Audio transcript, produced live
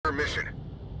mission.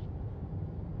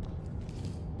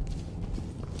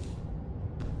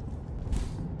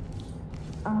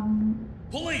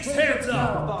 Police, hands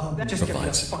up! Just get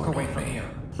the fuck away from here.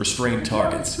 Restrain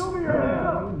targets. Show me your hands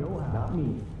up! Not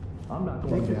me. I'm not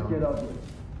going down. Get ugly.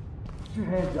 Put your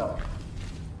hands up.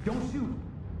 Don't shoot.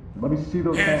 Let me see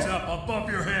those hands. Hands up above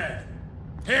your head.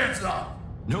 Hands up.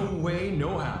 No way,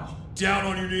 no how. Down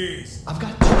on your knees. I've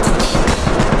got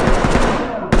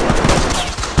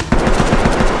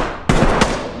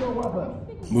No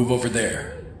weapon. Move over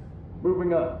there.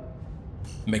 Moving up.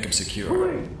 Make him secure.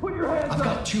 Police, put your hands I've up.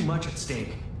 got too much at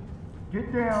stake.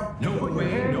 Get down. No Put your way,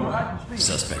 hands no behind how. your feet.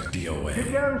 Suspect Get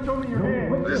DOA. down and show me your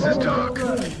hands. This is Doc.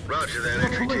 Roger that,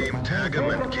 entry team. Tag him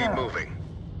and keep moving.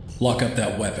 Lock up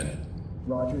that weapon.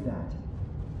 Roger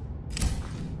that.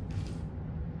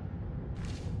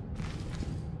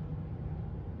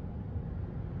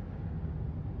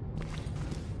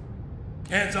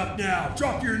 Hands up now.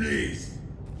 Drop your knees.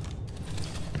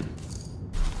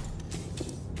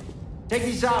 Take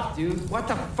these off, dude. What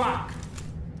the fuck?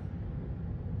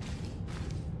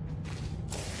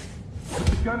 Put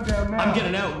the gun down now. I'm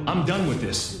getting out. I'm done with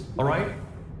this. All right?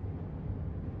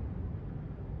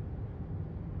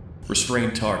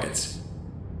 Restrain targets.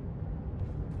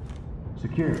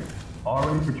 Secure. All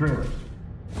ready for trailers.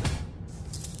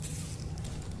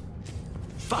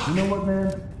 Fuck. You know what,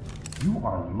 man? You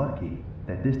are lucky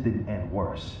that this didn't end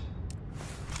worse.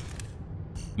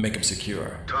 Make him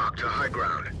secure. Talk to high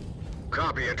ground.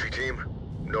 Copy, entry team.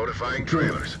 Notifying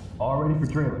trailers. All ready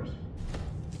for trailers.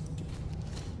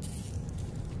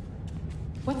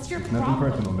 What's your Nothing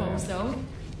problem, personal, man. bozo?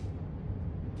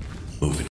 Move it.